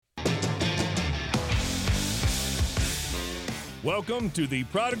Welcome to the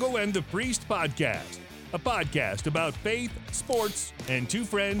Prodigal and the Priest podcast, a podcast about faith, sports, and two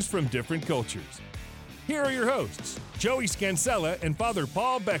friends from different cultures. Here are your hosts, Joey Scansella and Father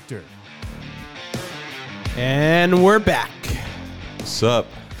Paul Bechter. And we're back. What's up?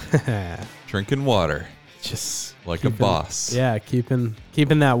 Drinking water. Just like a boss. Yeah, keeping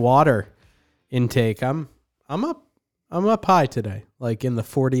that water intake. I'm up high today, like in the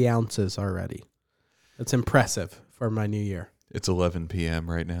 40 ounces already. That's impressive for my new year. It's 11 p.m.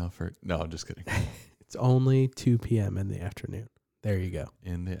 right now. No, I'm just kidding. It's only 2 p.m. in the afternoon. There you go.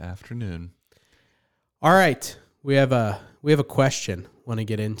 In the afternoon. All right, we have a question I want to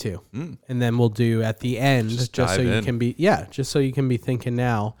get into, and then we'll do at the end just so you can be thinking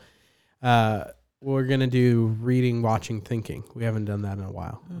now. We're gonna do reading, watching, thinking. We haven't done that in a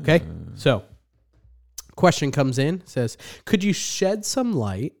while. Okay, so question comes in, says, could you shed some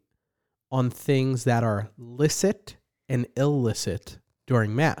light on things that are licit and illicit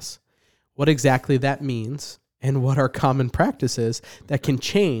during Mass? What exactly that means, and what are common practices that can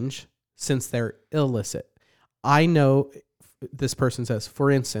change since they're illicit? I know, this person says,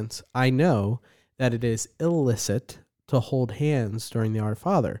 for instance, I know that it is illicit to hold hands during the Our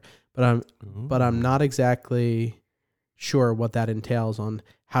Father, but I'm not exactly sure what that entails on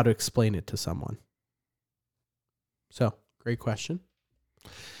how to explain it to someone. So, great question.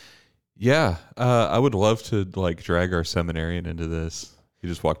 Yeah, I would love to drag our seminarian into this. He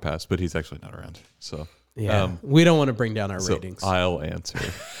just walked past, but he's actually not around. So yeah, we don't want to bring down our ratings. I'll answer.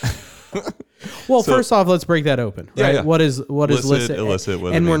 Well, first off, let's break that open. Right? Yeah. What is licit, illicit?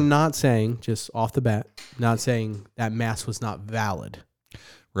 And we're not saying, just off the bat, not saying that Mass was not valid.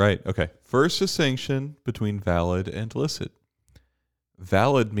 Right. Okay. First distinction between valid and licit.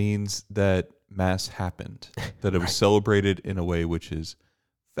 Valid means that Mass happened, that it was celebrated in a way which is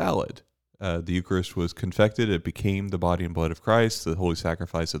valid. The Eucharist was confected. It became the body and blood of Christ. The holy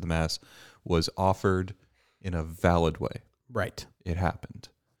sacrifice of the Mass was offered in a valid way. Right. It happened.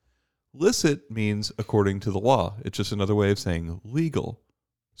 Licit means according to the law. It's just another way of saying legal.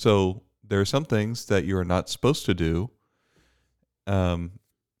 So there are some things that you are not supposed to do.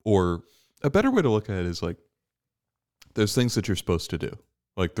 Or a better way to look at it is there's things that you're supposed to do.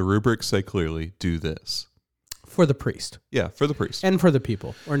 Like the rubrics say clearly, do this. For the priest. Yeah, for the priest. And for the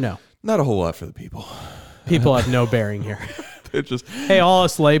people, or no? Not a whole lot for the people. People have no bearing here. They're just, hey, all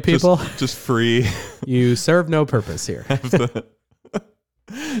us lay people. Just free. You serve no purpose here.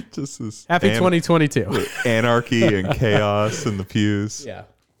 Just this Happy 2022. Anarchy and chaos in the pews. Yeah.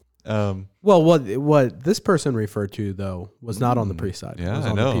 Well, what this person referred to, though, was not on the priest side. Yeah, it was I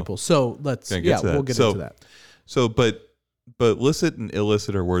on know. the people. So we'll get into that. So, but licit and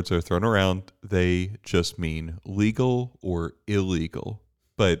illicit are words that are thrown around. They just mean legal or illegal.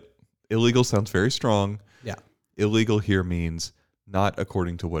 But illegal sounds very strong. Yeah. Illegal here means not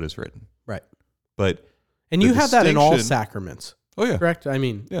according to what is written. Right. And you have that in all sacraments. Oh, yeah. Correct? I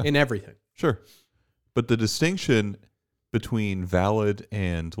mean, in everything. Sure. But the distinction between valid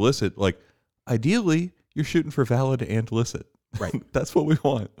and licit, ideally, you're shooting for valid and licit. Right. That's what we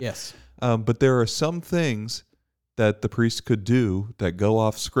want. Yes. But there are some things that the priest could do that go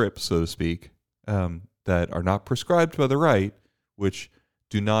off script, so to speak, that are not prescribed by the rite, which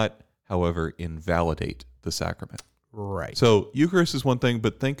do not, however, invalidate the sacrament. Right. So Eucharist is one thing,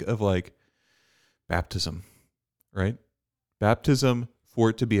 but think of baptism, right? Baptism, for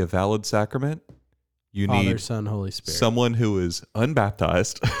it to be a valid sacrament, you Father, need Son, Holy Spirit. someone who is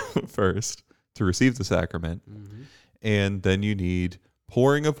unbaptized first to receive the sacrament. Mm-hmm. And then you need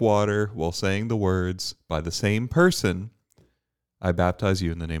pouring of water while saying the words by the same person, I baptize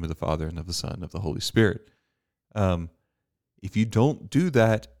you in the name of the Father and of the Son and of the Holy Spirit. If you don't do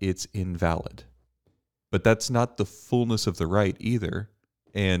that, it's invalid. But that's not the fullness of the rite either.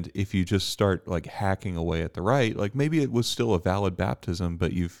 And if you just start hacking away at the rite, maybe it was still a valid baptism,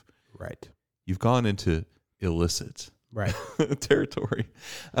 but you've gone into illicit territory.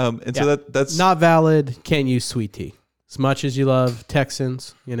 So that's not valid. Can't use sweet tea. As much as you love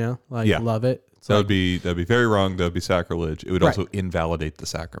Texans, love it. That'd be very wrong. That would be sacrilege. It would also invalidate the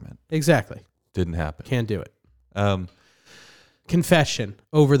sacrament. Exactly. Didn't happen. Can't do it. Confession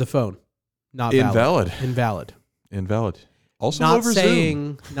over the phone. Not valid. Invalid. Also not over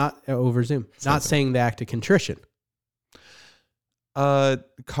saying, Zoom. Not over Zoom. Not saying the act of contrition.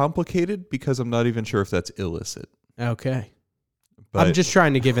 Complicated because I'm not even sure if that's illicit. Okay. But I'm just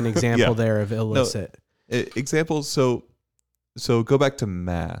trying to give an example there of illicit. Examples. So go back to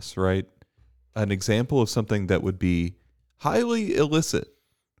Mass, right? An example of something that would be highly illicit,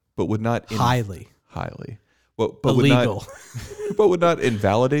 but would not highly, but illegal, would not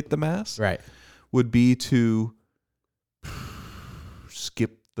invalidate the Mass. Right. Would be to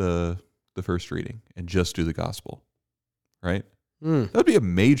the first reading and just do the gospel, right? That would be a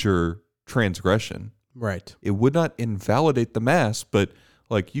major transgression. Right. It would not invalidate the Mass, but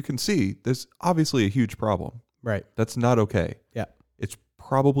like you can see, there's obviously a huge problem. Right. That's not okay. Yeah. It's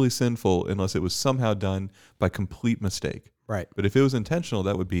probably sinful unless it was somehow done by complete mistake. Right. But if it was intentional,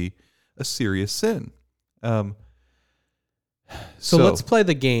 that would be a serious sin. So let's play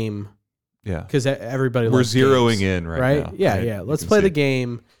the game. Yeah. Because everybody We're loves zeroing games, in right now. Yeah, right? yeah. Let's play the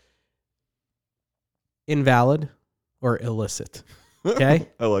game. Invalid or illicit. Okay?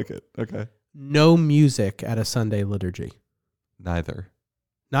 I like it. Okay. No music at a Sunday liturgy. Neither.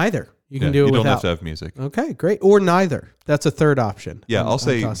 You can do it you without. don't have to have music. Okay, great. Or neither. That's a third option. Yeah, I'll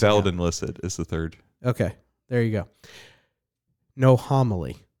say tossing valid out. and illicit is the third. Okay, there you go. No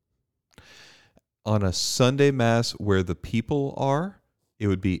homily. On a Sunday Mass where the people are, it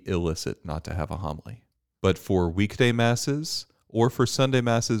would be illicit not to have a homily. But for weekday Masses or for Sunday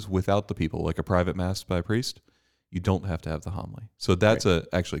Masses without the people, like a private Mass by a priest, you don't have to have the homily. So that's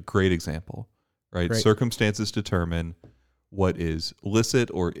actually a great example, right? Great. Circumstances determine what is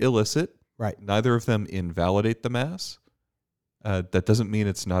licit or illicit. Right. Neither of them invalidate the Mass. That doesn't mean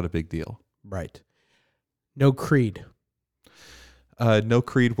it's not a big deal. Right. No creed. No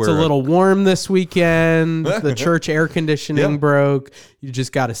creed where... It's a little warm this weekend. The church air conditioning broke. You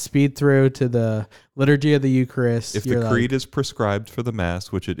just got to speed through to the Liturgy of the Eucharist. If the creed is prescribed for the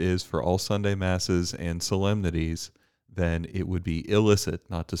Mass, which it is for all Sunday Masses and solemnities, then it would be illicit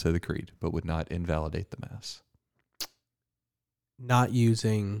not to say the creed, but would not invalidate the Mass. Not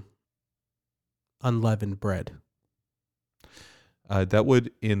using unleavened bread. That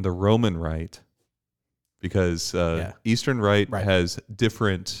would, in the Roman Rite, because Eastern Rite has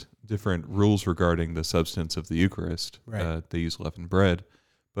different rules regarding the substance of the Eucharist. Right. They use leavened bread,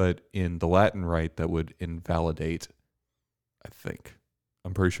 but in the Latin Rite, that would invalidate, I think.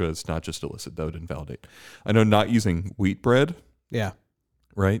 I'm pretty sure it's not just illicit, that would invalidate. I know not using wheat bread, Yeah.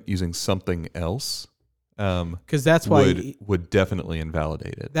 right? Using something else. Because that's why would definitely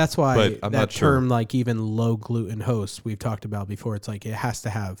invalidate it. That's why But I'm that not term, sure. like even low gluten host, we've talked about before. It's like it has to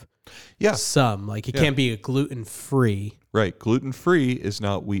have Yeah. some. Like it can't be a gluten free. Right. Gluten-free is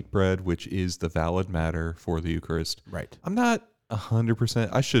not wheat bread, which is the valid matter for the Eucharist. Right. I'm not 100%,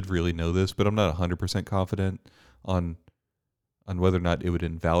 I should really know this, but I'm not 100% confident on whether or not it would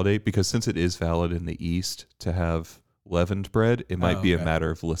invalidate, because since it is valid in the East to have leavened bread, it might be a matter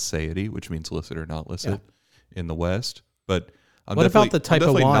of licety, which means licit or not licit in the West. But What about the type of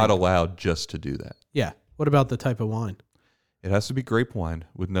definitely wine? not allowed just to do that. Yeah. What about the type of wine? It has to be grape wine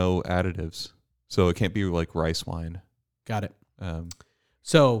with no additives. So it can't be like rice wine. Got it.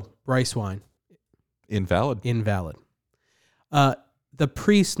 So rice wine. Invalid. The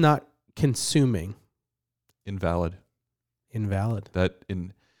priest not consuming. Invalid.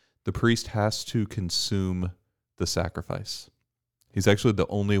 The priest has to consume the sacrifice. He's actually the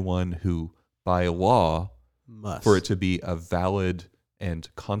only one who, by law, Must. for it to be a valid and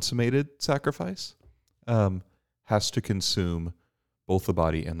consummated sacrifice, has to consume both the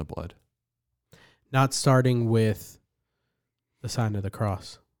body and the blood. Not starting with the sign of the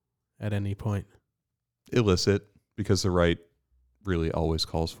cross at any point. Illicit, because the rite really always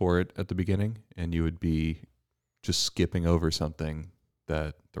calls for it at the beginning, and you would be just skipping over something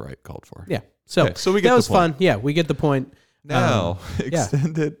that the rite called for. Yeah. So, so we get that was the point. fun. Yeah, we get the point. Now,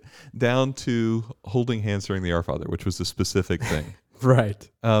 extend it down to holding hands during the Our Father, which was a specific thing. Right.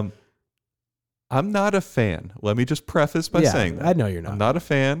 I'm not a fan. Let me just preface by saying that. I know you're not. I'm not a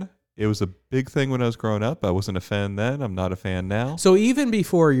fan. It was a big thing when I was growing up. I wasn't a fan then. I'm not a fan now. So even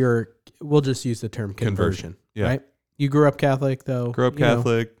before we'll just use the term conversion. Yeah. Right? You grew up Catholic, though. Grew up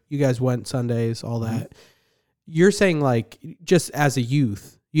Catholic. You guys went Sundays, all that. You're saying, like, just as a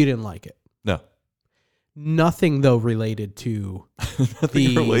youth, you didn't like it. No. Nothing, though, related to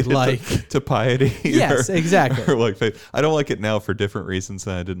Nothing related to piety. Yes, exactly. Or like faith. I don't like it now for different reasons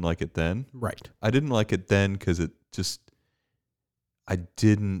than I didn't like it then. Right. I didn't like it then because I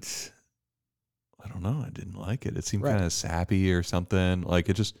didn't like it. It seemed kind of sappy or something. Like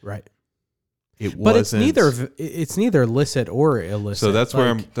it just, right. It but wasn't. it's neither licit or illicit. So that's where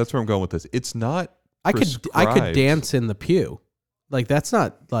I'm going with this. It's not. I could dance in the pew. Like that's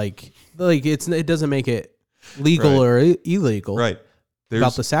not like it doesn't make it legal or illegal. Right.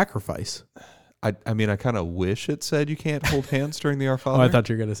 About the sacrifice. I mean, I kind of wish it said you can't hold hands during the Our Father. I thought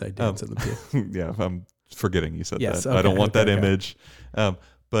you were going to say dance in the pew. Yeah, I'm forgetting you said that. Okay, I don't want that image.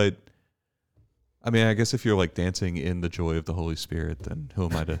 But I mean, I guess if you're like dancing in the joy of the Holy Spirit, then who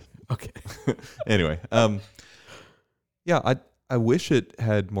am I to? Okay. Anyway, yeah, I wish it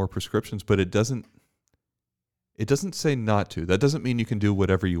had more prescriptions, but it doesn't it doesn't say not to. That doesn't mean you can do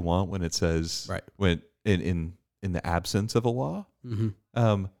whatever you want when it says when in the absence of a law.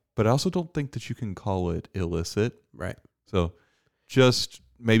 Mm-hmm. But I also don't think that you can call it illicit. Right. So just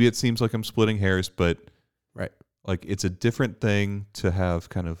maybe it seems like I'm splitting hairs, but like it's a different thing to have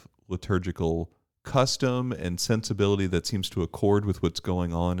kind of liturgical custom and sensibility that seems to accord with what's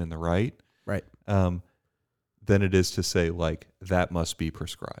going on in the rite. Right. Than it is to say like that must be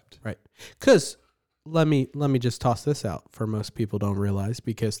prescribed. Right. Because let me just toss this out for most people don't realize,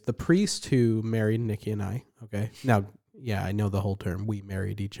 because the priest who married Nikki and I, okay, now, yeah, I know the whole term, we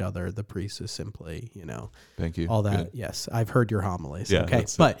married each other. The priest is simply, thank you. All that. Good. Yes. I've heard your homilies. Yeah, okay.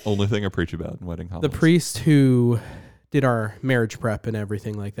 That's but the only thing I preach about in wedding homilies. The priest who did our marriage prep and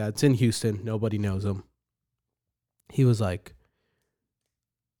everything like that, it's in Houston. Nobody knows him. He was like,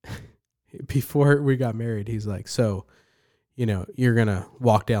 before we got married, he's like, so, you're going to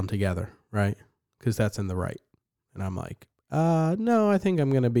walk down together, right? Because that's in the rite. And I'm like, no, I think I'm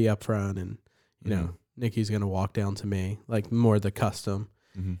going to be up front and, Nikki's going to walk down to me, like more the custom.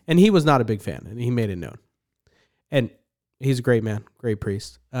 Mm-hmm. And he was not a big fan, and he made it known. And he's a great man, great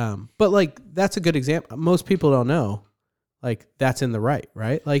priest. But like, that's a good example. Most people don't know, like that's in the rite,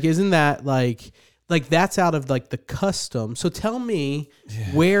 right? Like, isn't that like that's out of like the custom. So tell me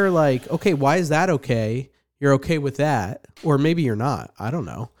where like, okay, why is that okay? You're okay with that, or maybe you're not. I don't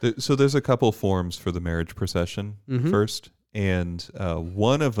know. So there's a couple forms for the marriage procession first. And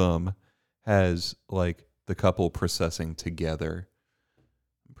one of them has like the couple processing together.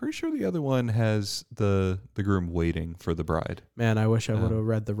 I'm pretty sure the other one has the groom waiting for the bride. Man, I wish I would have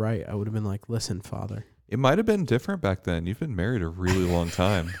read the rite. I would have been like, listen, Father. It might have been different back then. You've been married a really long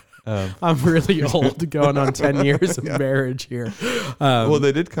time. I'm really old, going on 10 years of marriage here. Well,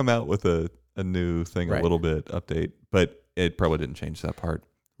 they did come out with a new thing, Right. a little bit update, but it probably didn't change that part.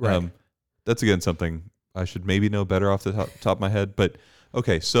 Right. That's again something I should maybe know better off the top of my head. But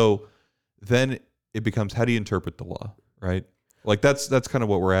okay, so then it becomes, how do you interpret the law, right? Like that's kind of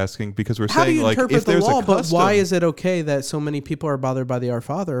what we're asking, because we're How saying do you like interpret if the there's law, a custom, but why is it okay that so many people are bothered by the Our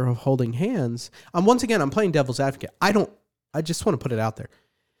Father of holding hands? Once again, I'm playing devil's advocate. I just want to put it out there.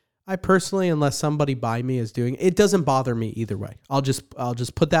 I personally, unless somebody by me is doing it, doesn't bother me either way. I'll just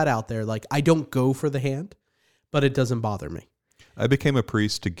put that out there. Like, I don't go for the hand, but it doesn't bother me. I became a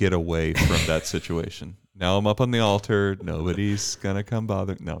priest to get away from that situation. Now I'm up on the altar. Nobody's gonna come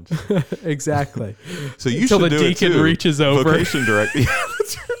bother. No, Exactly. So you Until should the do deacon it too. reaches over. Vocation director. Yeah,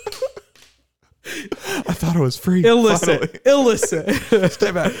 that's right. I thought it was free. Illicit. Illicit.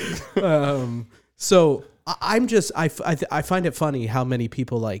 Stay back. So I find it funny how many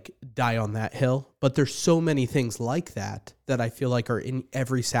people like die on that hill, but there's so many things like that I feel like are in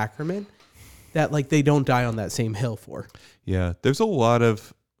every sacrament that like they don't die on that same hill for. Yeah, there's a lot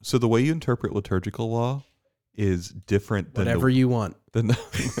of, so the way you interpret liturgical law is different than Whatever you want. a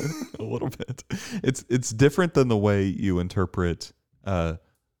little bit. It's different than the way you interpret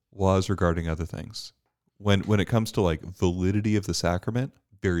laws regarding other things. When it comes to like validity of the sacrament,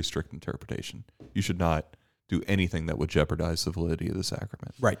 very strict interpretation. You should not do anything that would jeopardize the validity of the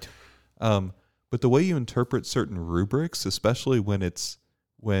sacrament. Right. But the way you interpret certain rubrics, especially when it's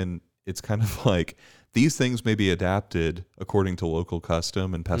kind of like these things may be adapted according to local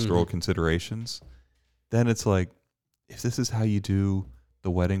custom and pastoral considerations, then it's like, if this is how you do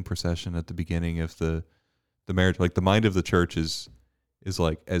the wedding procession at the beginning of the marriage, like the mind of the church is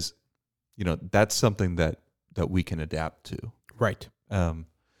like, as you know, that's something that we can adapt to. Right.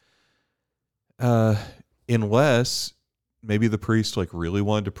 Unless maybe the priest like really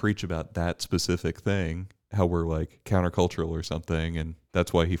wanted to preach about that specific thing, how we're like countercultural or something, and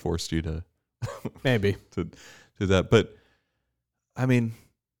that's why he forced you to maybe to do that. But I mean,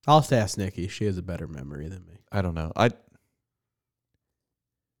 I'll have to ask Nikki. She has a better memory than me. I don't know.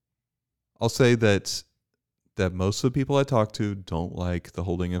 I'll say that most of the people I talk to don't like the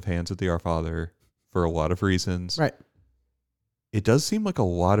holding of hands at the Our Father for a lot of reasons. Right. It does seem like a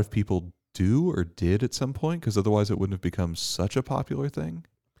lot of people do or did at some point, because otherwise it wouldn't have become such a popular thing.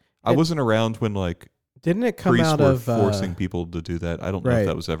 I wasn't around when like didn't it come priests out were of forcing people to do that. I don't know if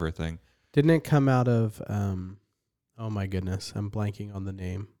that was ever a thing. Didn't it come out of oh my goodness, I'm blanking on the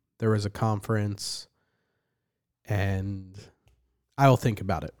name. There was a conference, and I will think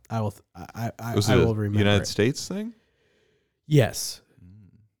about it. I will remember. United States thing? Yes.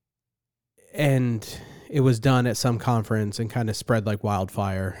 And it was done at some conference and kind of spread like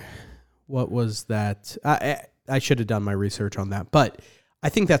wildfire. What was that? I should have done my research on that, but I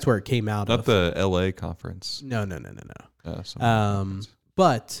think that's where it came out of. Not the LA conference. No.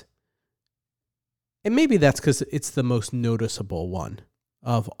 But, and maybe that's because it's the most noticeable one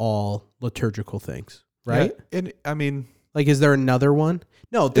of all liturgical things, right? Yeah, and I mean, like, is there another one?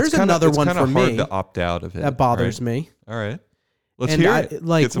 No, there's another one for me. It's hard to opt out of it. That bothers right? me. All right. Let's hear it.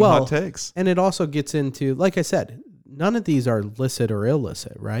 Get some hot takes. And it also gets into, like I said, none of these are licit or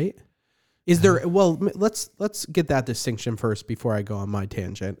illicit, right? Is there? Well, let's get that distinction first before I go on my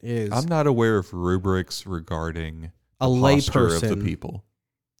tangent. I'm not aware of rubrics regarding a layperson of the people.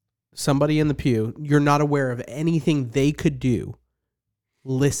 Somebody in the pew, you're not aware of anything they could do,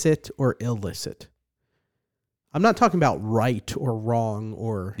 licit or illicit. I'm not talking about right or wrong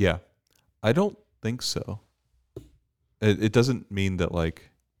or... Yeah, I don't think so. It doesn't mean that,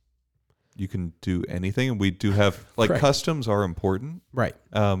 like, you can do anything. And we do have, like, right. Customs are important. Right.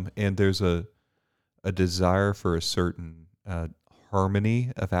 And there's a desire for a certain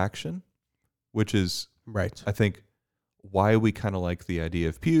harmony of action, which is, right. I think, why we kind of like the idea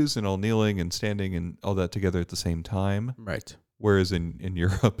of pews and all kneeling and standing and all that together at the same time. Right. Whereas in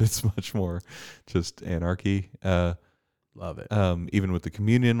Europe, it's much more just anarchy. Love it. Even with the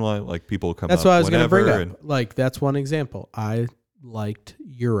communion line, like people come. That's up what I was going to bring up. And, like, that's one example. I liked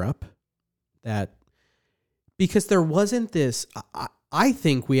Europe, because there wasn't this. I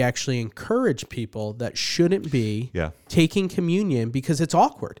think we actually encourage people that shouldn't be taking communion because it's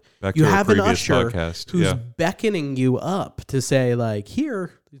awkward. You have an usher who's beckoning you up to say, like,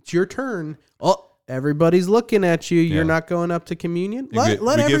 here, it's your turn. Oh, everybody's looking at you. You're not going up to communion.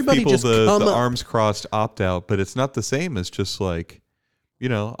 Let everybody just come up. The arms crossed opt out, but it's not the same as just like,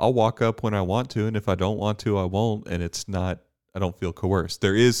 I'll walk up when I want to, and if I don't want to, I won't. And it's not. I don't feel coerced.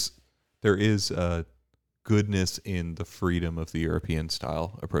 There is goodness in the freedom of the European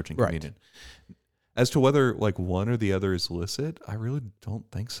style approaching communion. Right. As to whether like one or the other is licit, I really don't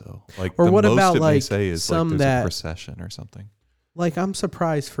think so. Like, or the what most about it like may say is some like there's that a procession or something. Like, I'm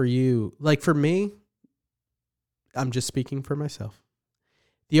surprised for you. Like, for me, I'm just speaking for myself.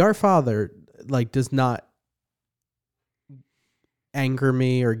 The Our Father, like, does not anger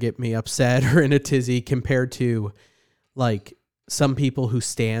me or get me upset or in a tizzy compared to, like, some people who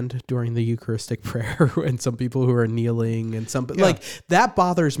stand during the Eucharistic prayer and some people who are kneeling and some like that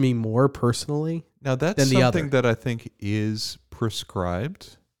bothers me more personally. Now that's something that I think is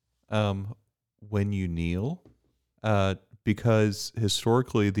prescribed when you kneel, because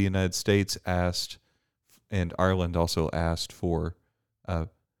historically the United States asked, and Ireland also asked for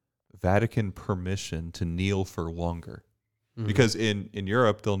Vatican permission to kneel for longer, because in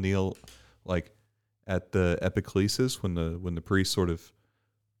Europe they'll kneel like at the epiclesis when the priest sort of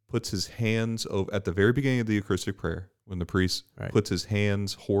puts his hands over at the very beginning of the Eucharistic prayer, when the priest puts his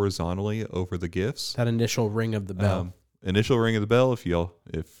hands horizontally over the gifts. That initial ring of the bell. Initial ring of the bell. If you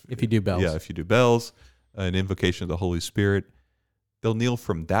do bells. Yeah, if you do bells, an invocation of the Holy Spirit, they'll kneel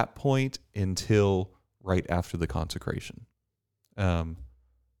from that point until right after the consecration.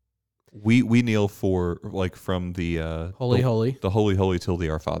 We kneel for like from the Holy the Holy till the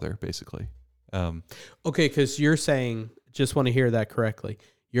Our Father, basically. Okay, because you're saying, just want to hear that correctly.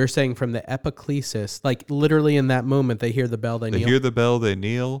 You're saying from the epiclesis, like literally in that moment, they hear the bell, they kneel. They hear the bell, they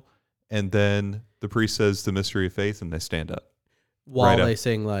kneel, and then the priest says the mystery of faith, and they stand up. While they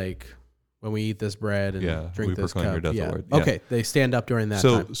sing, like, when we eat this bread and drink this cup. Your death, Lord. Okay, they stand up during that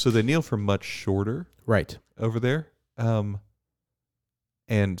time. So they kneel for much shorter over there.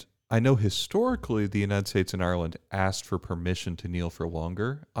 And I know historically the United States and Ireland asked for permission to kneel for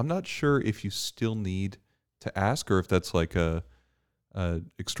longer. I'm not sure if you still need to ask or if that's like a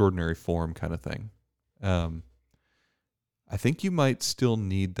extraordinary form kind of thing. I think you might still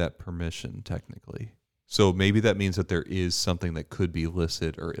need that permission technically. So maybe that means that there is something that could be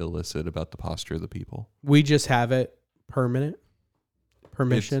licit or illicit about the posture of the people. We just have it permanent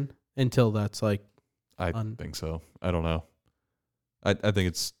permission until that's like... I think so. I don't know. I think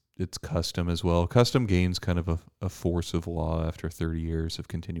it's custom as well. Custom gains kind of a force of law after 30 years of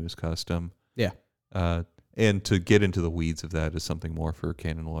continuous custom. Yeah. And to get into the weeds of that is something more for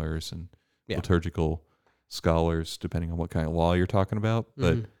canon lawyers and liturgical scholars, depending on what kind of law you're talking about.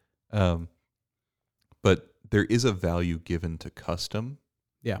 But there is a value given to custom.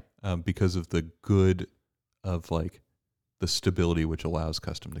 Yeah. Because of the good of like the stability which allows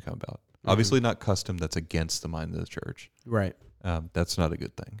custom to come about. Obviously not custom that's against the mind of the church. Right. That's not a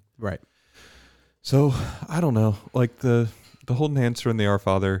good thing. Right. So I don't know. Like the holding hands during the Our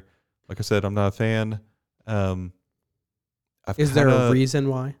Father, like I said, I'm not a fan. Is there a reason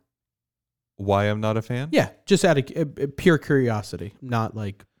why? Why I'm not a fan? Yeah, just out of pure curiosity, not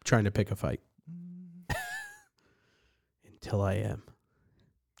like trying to pick a fight. Until I am.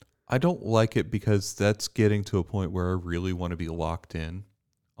 I don't like it because that's getting to a point where I really want to be locked in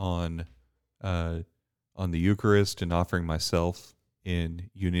on the Eucharist and offering myself in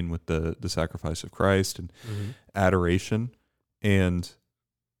union with the sacrifice of Christ and adoration. And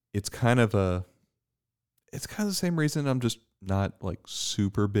it's kind of the same reason I'm just not like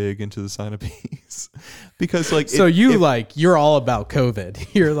super big into the sign of peace. Because like, you're all about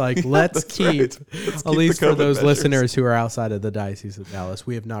COVID. You're like, let's keep at least for those measures. Listeners who are outside of the Diocese of Dallas,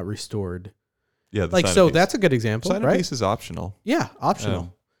 we have not restored. Yeah. Like, so that's a good example. Sign right? of peace is optional. Yeah.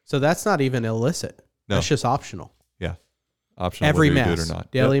 Optional. So that's not even illicit. No. That's just optional. Yeah. Optional. Every whether mass, you do it or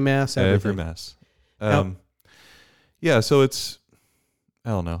not. daily mass, everything. Every mass. Yeah. So it's, I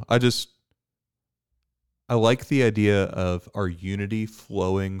don't know. I like the idea of our unity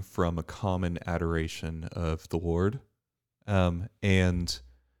flowing from a common adoration of the Lord. And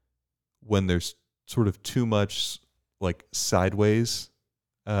when there's sort of too much like sideways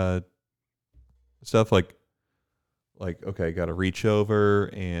stuff like, okay, got to reach over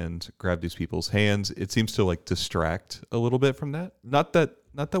and grab these people's hands. It seems to like distract a little bit from that. Not that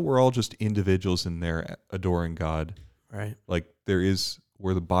we're all just individuals in there adoring God. Right. Like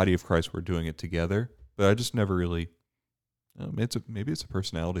we're the body of Christ. We're doing it together. But I just never really. Maybe it's a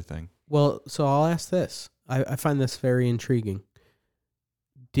personality thing. Well, so I'll ask this. I find this very intriguing.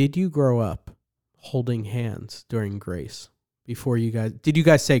 Did you grow up holding hands during grace? Did you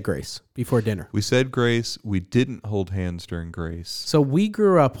guys say grace before dinner? We said grace. We didn't hold hands during grace. So we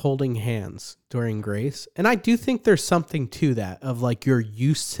grew up holding hands during grace. And I do think there's something to that of like you're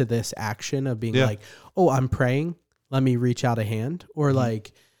used to this action of being like, oh, I'm praying. Let me reach out a hand. Or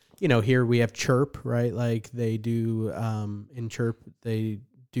like, here we have chirp, right? Like they do in chirp, they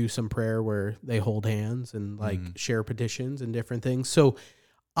do some prayer where they hold hands and like share petitions and different things. So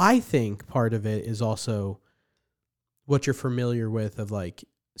I think part of it is also what you're familiar with of like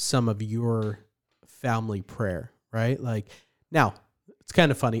some of your family prayer, right? Like now it's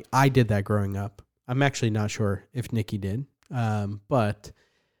kind of funny. I did that growing up. I'm actually not sure if Nikki did, but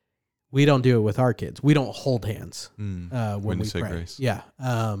we don't do it with our kids. We don't hold hands when we say pray. Grace. Yeah.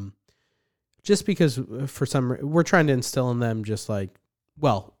 Just because we're trying to instill in them just like,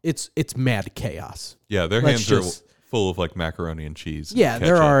 well, it's mad chaos. Yeah, their hands are full of like macaroni and cheese. Yeah,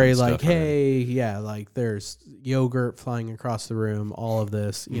 they're already like, hey, yeah, like there's yogurt flying across the room, all of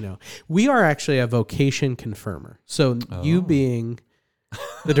this, We are actually a vocation confirmer. So you being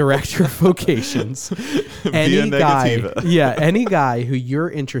the director of vocations, any guy who you're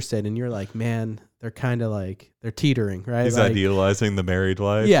interested in, you're like, man, they're kind of like, they're teetering, right? He's like, idealizing the married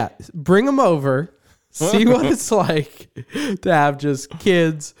life. Yeah. Bring them over, see what it's like to have just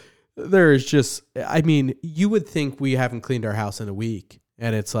kids. There's just, you would think we haven't cleaned our house in a week.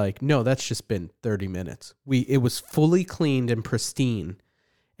 And it's like, no, that's just been 30 minutes. It was fully cleaned and pristine.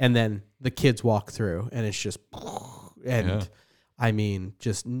 And then the kids walk through and it's just,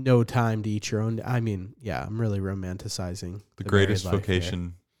 just no time to eat your own. I'm really romanticizing the greatest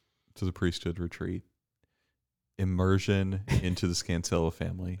vocation to the priesthood retreat. Immersion into the Scansella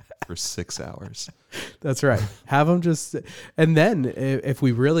family for 6 hours. That's right. Have them just, and then if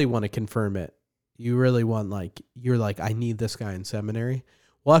we really want to confirm it, you really want you're like, I need this guy in seminary.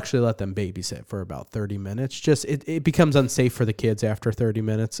 We'll actually let them babysit for about 30 minutes. Just it becomes unsafe for the kids after 30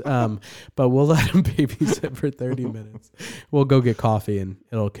 minutes. But we'll let them babysit for 30 minutes. We'll go get coffee and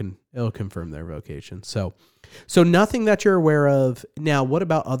it'll confirm their vocation. So nothing that you're aware of. Now, what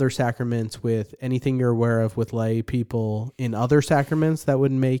about other sacraments with anything you're aware of with lay people in other sacraments that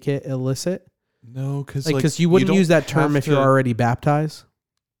would make it illicit? No, because you wouldn't use that term if you're already baptized.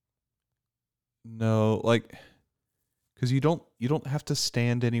 No, because you don't have to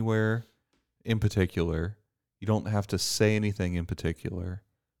stand anywhere in particular. You don't have to say anything in particular.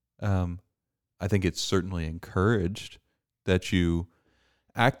 I think it's certainly encouraged that you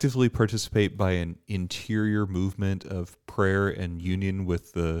actively participate by an interior movement of prayer and union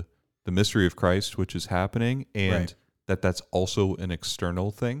with the mystery of Christ, which is happening, and that's also an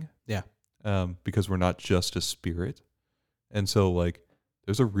external thing. Yeah. Because we're not just a spirit. And so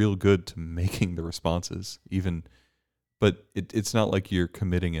there's a real good to making the responses, but it's not like you're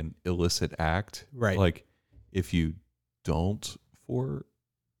committing an illicit act. Right. Like if you don't for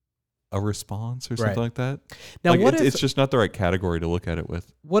a response or something like that. Now, it's just not the right category to look at it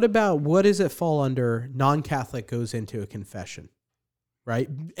with. What does it fall under? Non-Catholic goes into a confession, right?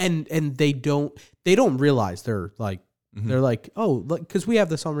 And they don't realize they're like, they're like, oh, because we have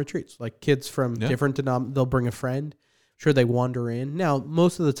this on retreats, like kids from different they'll bring a friend. Sure, they wander in. Now,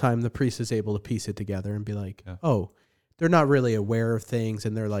 most of the time, the priest is able to piece it together and be like, oh, they're not really aware of things,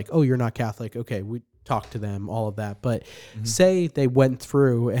 and they're like, oh, you're not Catholic. Okay, we talk to them, all of that. But say they went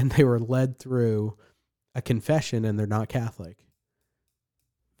through and they were led through a confession and they're not Catholic.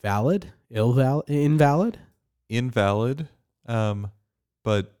 Valid? Invalid? Invalid.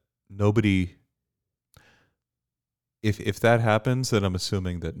 But nobody. If that happens, then I'm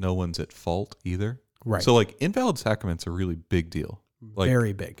assuming that no one's at fault either. Right. So like invalid sacraments are a really big deal. Like,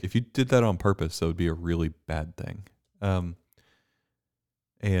 very big. If you did that on purpose, that would be a really bad thing.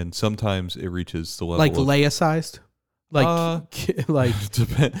 And sometimes it reaches the level like of laicized, like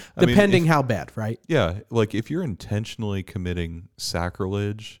depending how bad, right? Yeah, like if you're intentionally committing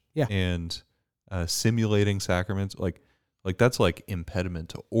sacrilege, and simulating sacraments, like that's like impediment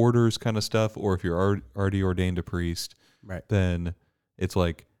to orders kind of stuff. Or if you're already ordained a priest, right, then it's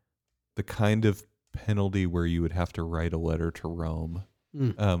like the kind of penalty where you would have to write a letter to Rome.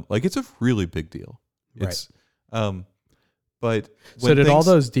 Like it's a really big deal. It's but so did all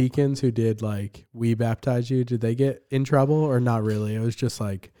those deacons who did like we baptize you, did they get in trouble or not really? It was just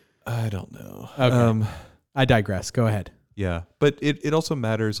like, I don't know. Okay. I digress. Go ahead. Yeah, but it also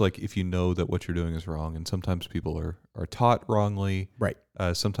matters like if you know that what you're doing is wrong, and sometimes people are taught wrongly. Right.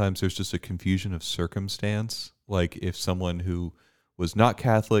 Sometimes there's just a confusion of circumstance. Like if someone who was not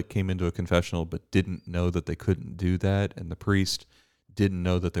Catholic came into a confessional but didn't know that they couldn't do that, and the priest didn't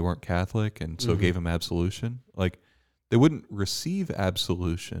know that they weren't Catholic and so gave them absolution. Like they wouldn't receive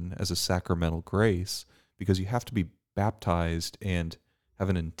absolution as a sacramental grace because you have to be baptized and have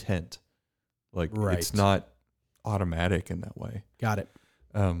an intent. Like it's not automatic in that way. Got it.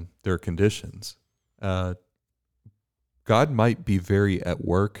 There are conditions. God might be very at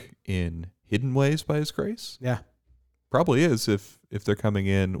work in hidden ways by his grace. Yeah. Probably is if they're coming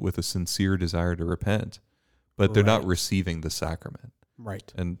in with a sincere desire to repent, but they're not receiving the sacrament.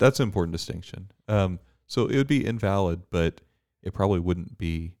 Right. And that's an important distinction. So it would be invalid, but it probably wouldn't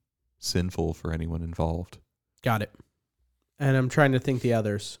be sinful for anyone involved. Got it. And I'm trying to think the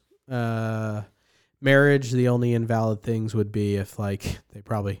others. Marriage, the only invalid things would be if like they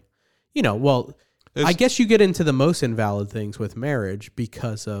probably, I guess you get into the most invalid things with marriage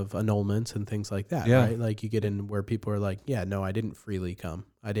because of annulments and things like that, right? Like you get in where people are like, yeah, no, I didn't freely come.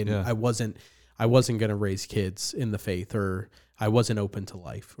 I wasn't going to raise kids in the faith, or I wasn't open to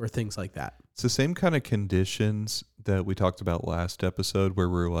life, or things like that. It's the same kind of conditions that we talked about last episode where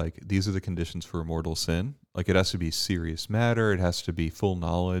we're like, these are the conditions for a mortal sin. Like it has to be serious matter. It has to be full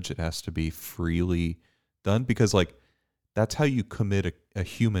knowledge. It has to be freely done, because like that's how you commit a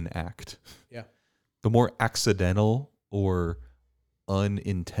human act. Yeah. The more accidental or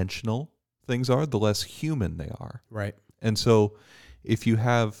unintentional things are, the less human they are. Right. And so if you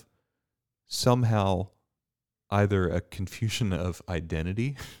have somehow either a confusion of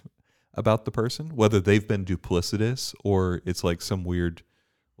identity about the person, whether they've been duplicitous or it's like some weird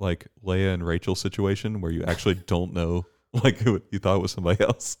like Leah and Rachel situation where you actually don't know like who you thought was somebody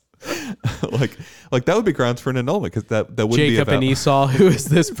else. like that would be grounds for an annulment, because that wouldn't be Jacob and Esau, who is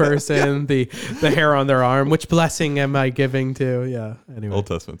this person, the hair on their arm, which blessing am I giving to? Yeah. Anyway. Old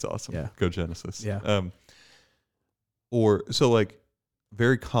Testament's awesome. Yeah. Go Genesis. Yeah. Or so like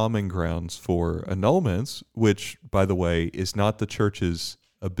very common grounds for annulments, which by the way is not the church's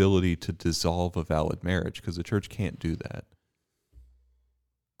ability to dissolve a valid marriage, because the church can't do that.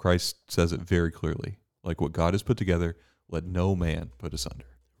 Christ says it very clearly. Like what God has put together, let no man put asunder.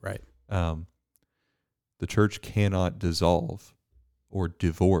 Right. The church cannot dissolve or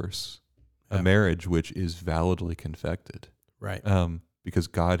divorce a marriage which is validly confected. Right. Because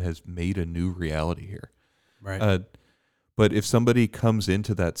God has made a new reality here. Right. But if somebody comes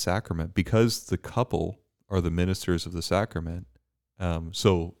into that sacrament, because the couple are the ministers of the sacrament,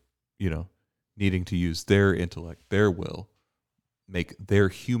 needing to use their intellect, their will, make their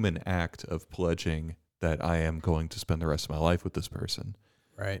human act of pledging that I am going to spend the rest of my life with this person.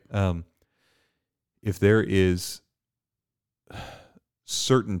 Right. If there is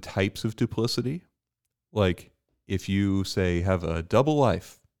certain types of duplicity, like if you say have a double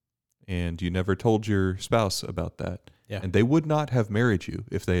life and you never told your spouse about that, and they would not have married you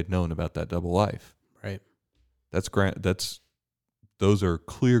if they had known about that double life. Right. Those are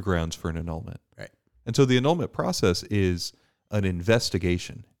clear grounds for an annulment. Right. And so the annulment process is an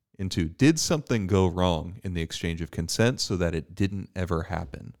investigation into, did something go wrong in the exchange of consent so that it didn't ever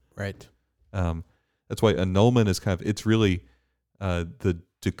happen? Right. That's why annulment is it's really the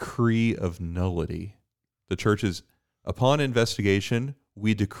decree of nullity. The church is, upon investigation,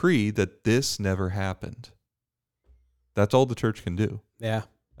 we decree that this never happened. That's all the church can do. Yeah.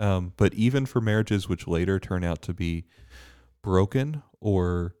 But even for marriages which later turn out to be broken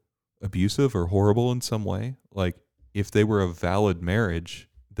or abusive or horrible in some way, like if they were a valid marriage,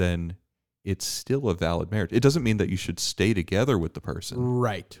 then it's still a valid marriage. It doesn't mean that you should stay together with the person.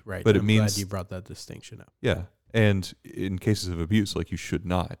 Right. But I'm glad you brought that distinction up. Yeah. And in cases of abuse, like you should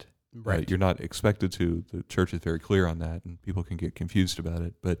not. Right. You're not expected to. The church is very clear on that, and people can get confused about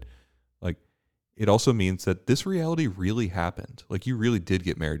it. But like, it also means that this reality really happened. Like, you really did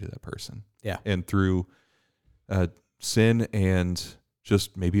get married to that person. Yeah. And through sin and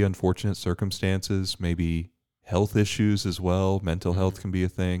just maybe unfortunate circumstances, maybe health issues as well. Mental health can be a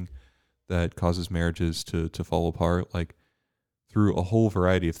thing that causes marriages to fall apart. Like, through a whole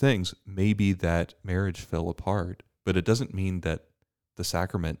variety of things, maybe that marriage fell apart, but it doesn't mean that the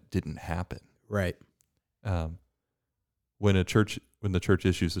sacrament didn't happen. Right. When the church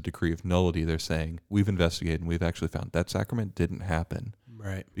issues a decree of nullity, they're saying, we've investigated and we've actually found that sacrament didn't happen.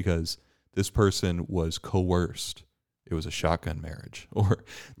 Right. Because this person was coerced. It was a shotgun marriage, or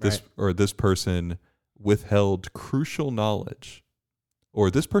this person withheld crucial knowledge, or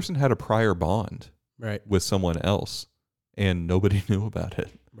this person had a prior bond with someone else and nobody knew about it.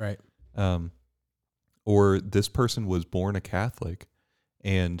 Right. Or this person was born a Catholic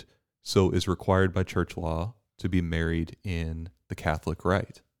and so is required by church law to be married in the Catholic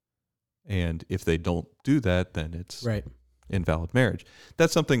rite. And if they don't do that, then it's invalid marriage.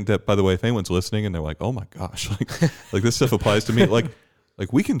 That's something that, by the way, if anyone's listening and they're like, oh my gosh, like this stuff applies to me, like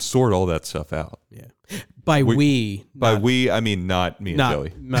we can sort all that stuff out. Yeah. By we, I mean not me and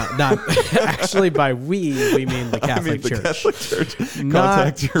Joey. Not actually by we mean the Catholic Church. Catholic Church.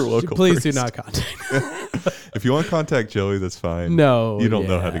 Contact your local Please priest. do not contact. If you want to contact Joey, that's fine. No. You don't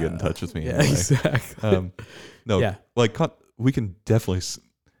know how to get in touch with me anyway. Exactly. We can definitely,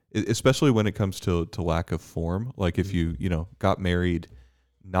 especially when it comes to lack of form. Like if you got married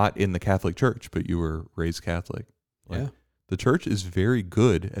not in the Catholic Church, but you were raised Catholic. The church is very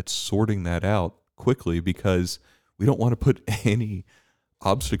good at sorting that out quickly because we don't want to put any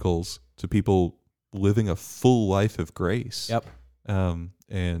obstacles to people living a full life of grace. Yep.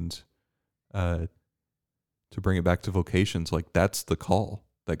 And to bring it back to vocations, like that's the call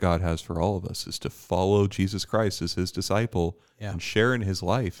that God has for all of us, is to follow Jesus Christ as his disciple and share in his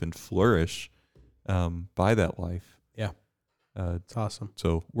life and flourish by that life. Yeah. It's awesome.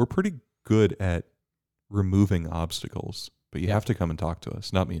 So we're pretty good at removing obstacles, but you have to come and talk to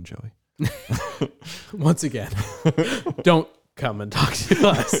us, not me and Joey. Once again, don't come and talk to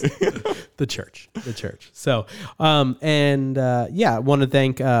us. The church. So, I want to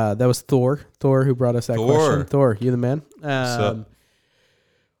thank, that was Thor who brought us that question. Thor, you the man.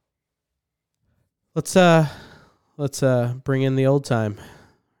 Let's bring in the old time,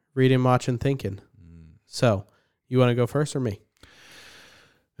 reading, watching, thinking. So you want to go first or me?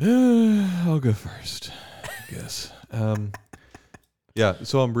 I'll go first, I guess.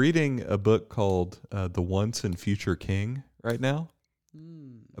 So I'm reading a book called The Once and Future King right now,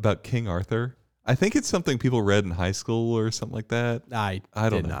 about King Arthur. I think it's something people read in high school or something like that. I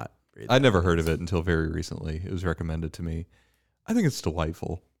don't know. Not read that. I never heard of it until very recently. It was recommended to me. I think it's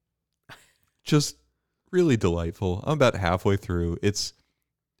delightful. Just really delightful. I'm about halfway through. It's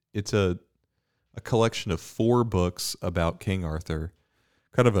a collection of 4 books about King Arthur.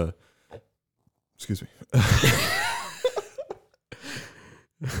 Kind of a, excuse me.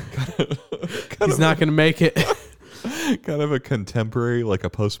 He's not going to make it. Kind of a contemporary, like a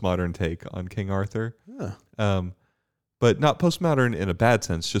postmodern take on King Arthur. Huh. But not postmodern in a bad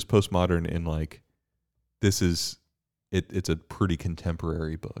sense, just postmodern in like, this is, it's a pretty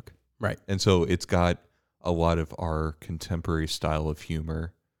contemporary book. Right. And so it's got a lot of our contemporary style of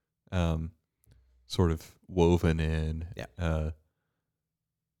humor sort of woven in. I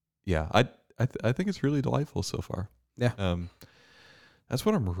think it's really delightful so far. Yeah. That's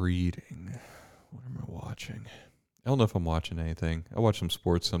what I'm reading. What am I watching? I don't know if I'm watching anything. I watch some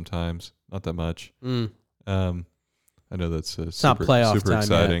sports sometimes, not that much. I know that's super, not playoff super time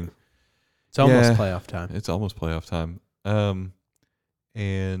exciting. Yet. It's almost playoff time. It's almost playoff time.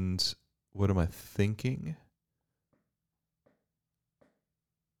 And what am I thinking?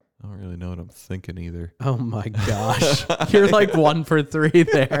 I don't really know what I'm thinking either. Oh my gosh. You're like 1 for 3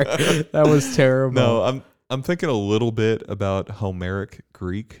 there. That was terrible. No, I'm thinking a little bit about Homeric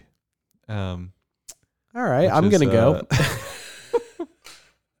Greek. All right, I'm going to go.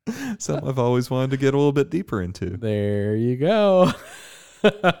 Something I've always wanted to get a little bit deeper into. There you go.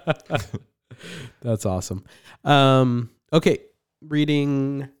 That's awesome. Okay,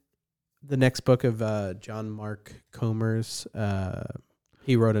 reading the next book of John Mark Comer's.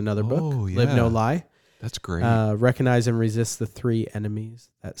 He wrote another book, Live No Lie. That's great. Recognize and resist the 3 enemies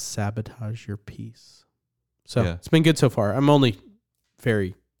that sabotage your peace. So It's been good so far. I'm only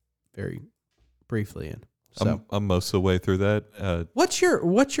very, very briefly in. So I'm most of the way through that. What's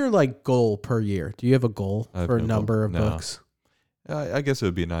your like goal per year? Do you have a goal for a number of books? I guess it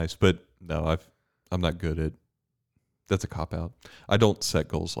would be nice, but no, I'm not good at that's a cop-out. I don't set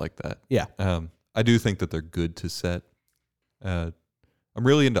goals like that. Yeah. I do think that they're good to set. I'm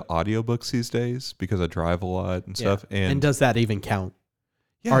really into audiobooks these days because I drive a lot and stuff. And does that even count?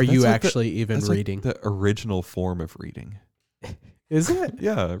 Yeah, Are you actually even reading? Like the original form of reading. Is it?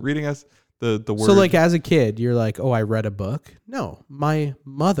 Yeah, reading as the word. So like as a kid, you're like, oh, I read a book. No, my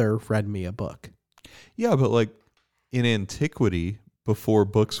mother read me a book. Yeah, but like in antiquity, before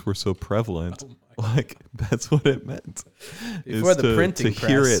books were so prevalent, like that's what it meant. Before the printing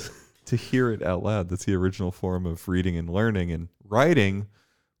press. To hear it out loud. That's the original form of reading and learning. And writing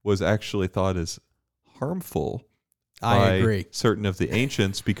was actually thought as harmful. I agree. Certain of the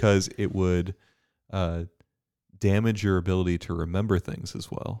ancients because it would damage your ability to remember things as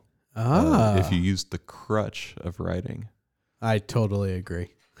well. If you used the crutch of writing. I totally agree.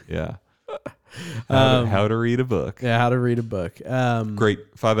 Yeah. How to read a book. Yeah, how to read a book. Great.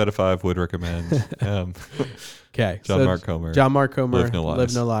 5 out of 5 would recommend. Okay. John Mark Comer. John Mark Comer. Live No Lies.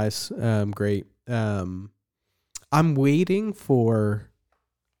 Live No Lies. Great. I'm waiting for,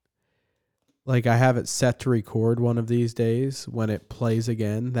 like, I have it set to record one of these days when it plays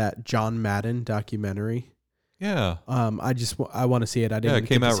again, that John Madden documentary. Yeah. I want to see it. I didn't. Yeah, it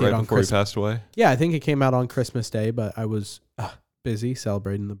came out right before he passed away. Yeah, I think it came out on Christmas Day, but I was busy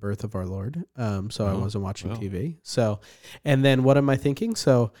celebrating the birth of our Lord. So I wasn't watching TV. So, and then what am I thinking?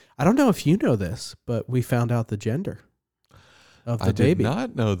 So I don't know if you know this, but we found out the gender of the baby. I did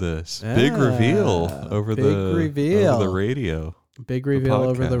not know this. Big reveal over the radio. Big reveal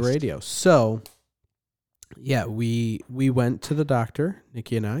over the radio. So yeah, we went to the doctor,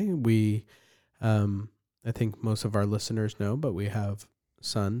 Nikki and I. We, I think most of our listeners know, but we have a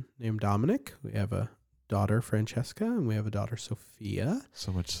son named Dominic. We have a daughter, Francesca, and we have a daughter, Sophia.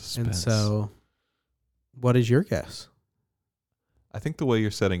 So much suspense. And so, what is your guess? I think the way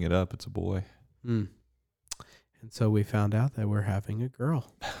you're setting it up, it's a boy. And so we found out that we're having a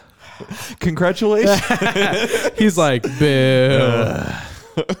girl. Congratulations. He's like, boo.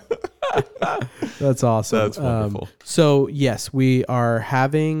 That's awesome. That's wonderful. So, yes, we are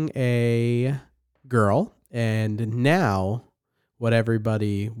having a girl. And now what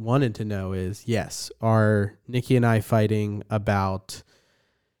everybody wanted to know is, yes, are Nikki and I fighting about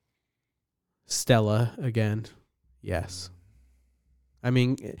Stella again? Yes. I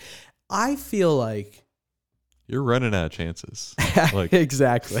mean, I feel like you're running out of chances. Like,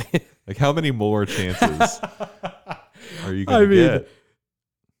 exactly. Like, how many more chances are you going to get?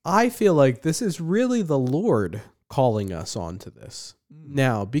 I feel like this is really the Lord calling us onto this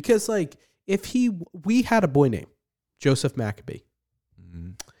now, because like if we had a boy named Joseph Maccabee,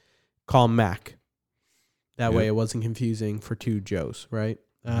 call him Mac. That way it wasn't confusing for two Joes, right?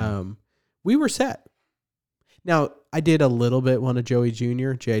 We were set. Now, I did a little bit want a Joey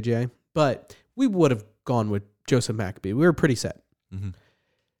Jr., JJ, but we would have gone with Joseph Maccabee. We were pretty set.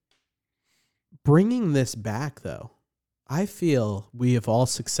 Bringing this back, though, I feel we have all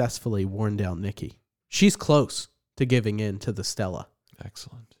successfully worn down Nikki. She's close to giving in to the Stella.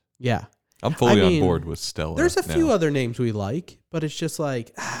 Excellent. Yeah. I'm fully on board with Stella. There's a few other names we like, but it's just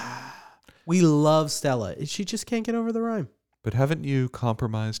like, we love Stella. She just can't get over the rhyme. But haven't you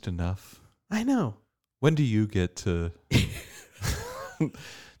compromised enough? I know. When do you get to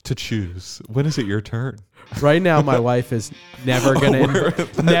to choose? When is it your turn? Right now, my wife is never going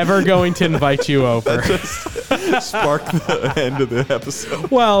to invite you over. That just sparked the end of the episode.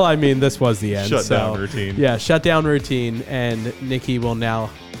 Well, I mean, this was the end. Shutdown routine. Yeah, shutdown routine, and Nikki will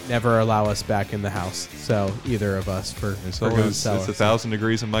now never allow us back in the house. So either of us it's 1,000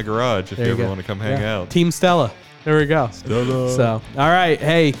 degrees in my garage if you ever want to come hang out. Team Stella. There we go. Stella. So, all right.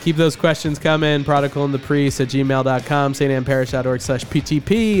 Hey, keep those questions coming. prodigalandthepriest@gmail.com,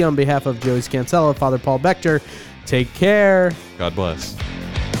 stannparish.org/PTP. On behalf of Joey Scansella, Father Paul Bechter, take care. God bless.